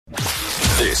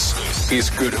This is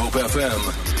Good Hope FM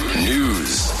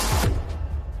News.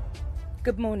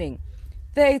 Good morning.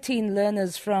 The 18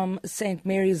 learners from St.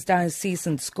 Mary's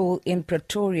Diocesan School in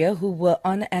Pretoria who were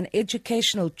on an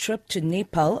educational trip to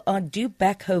Nepal are due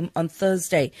back home on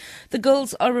Thursday. The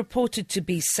girls are reported to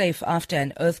be safe after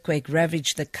an earthquake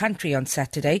ravaged the country on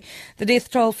Saturday. The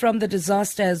death toll from the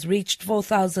disaster has reached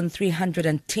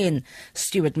 4,310.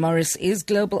 Stuart Morris is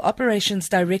Global Operations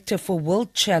Director for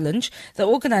World Challenge, the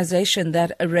organization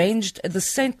that arranged the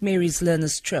St. Mary's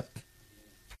learners trip.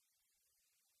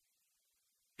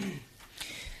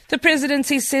 The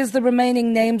presidency says the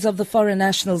remaining names of the foreign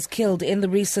nationals killed in the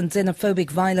recent xenophobic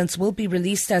violence will be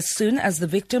released as soon as the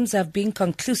victims have been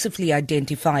conclusively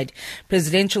identified.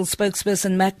 Presidential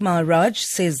spokesperson Mac Raj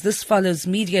says this follows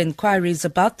media inquiries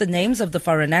about the names of the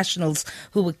foreign nationals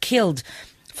who were killed.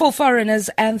 4 foreigners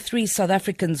and 3 South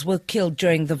Africans were killed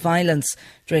during the violence.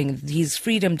 During his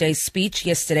Freedom Day speech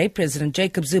yesterday, President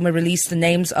Jacob Zuma released the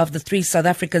names of the 3 South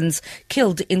Africans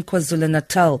killed in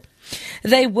KwaZulu-Natal.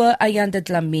 They were Ayanda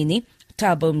Dlamini,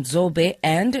 Thabo Mzobe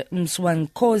and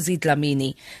Mswankosi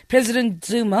Dlamini. President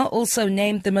Zuma also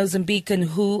named the Mozambican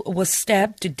who was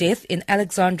stabbed to death in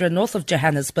Alexandra, north of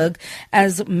Johannesburg,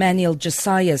 as Manuel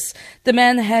Josias. The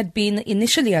man had been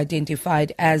initially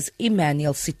identified as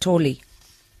Emmanuel Sitoli.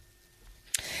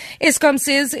 Eskom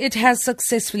says it has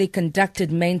successfully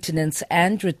conducted maintenance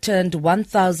and returned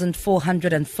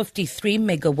 1,453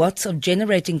 megawatts of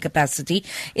generating capacity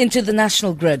into the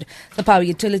national grid. The power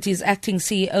utility's acting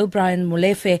CEO Brian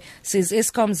Molefe says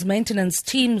Eskom's maintenance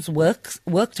teams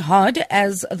worked hard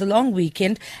as the long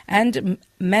weekend and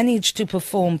managed to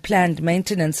perform planned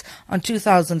maintenance on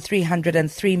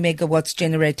 2,303 megawatts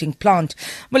generating plant.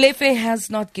 Molefe has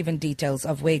not given details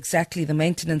of where exactly the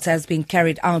maintenance has been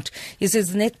carried out. He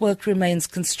says the network remains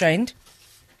constrained.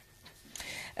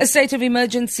 A state of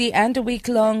emergency and a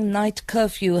week-long night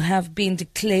curfew have been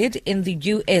declared in the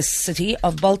U.S. city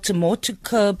of Baltimore to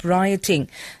curb rioting.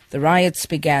 The riots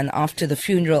began after the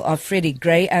funeral of Freddie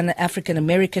Gray, an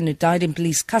African-American who died in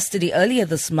police custody earlier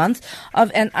this month of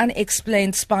an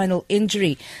unexplained spinal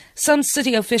injury. Some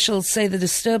city officials say the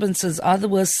disturbances are the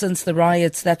worst since the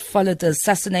riots that followed the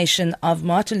assassination of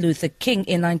Martin Luther King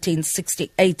in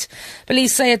 1968.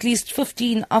 Police say at least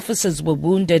 15 officers were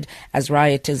wounded as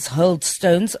rioters hurled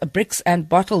stones, bricks and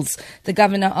bottles. The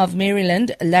governor of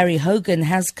Maryland, Larry Hogan,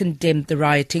 has condemned the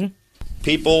rioting.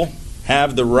 People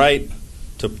have the right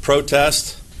to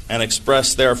protest and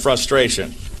express their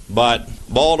frustration. But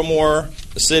Baltimore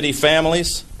City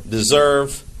families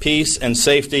deserve peace and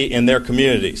safety in their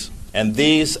communities. And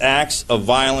these acts of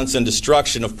violence and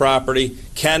destruction of property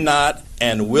cannot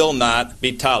and will not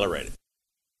be tolerated.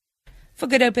 For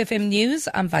Good Hope FM News,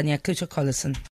 I'm Vanya Kluter-Collison.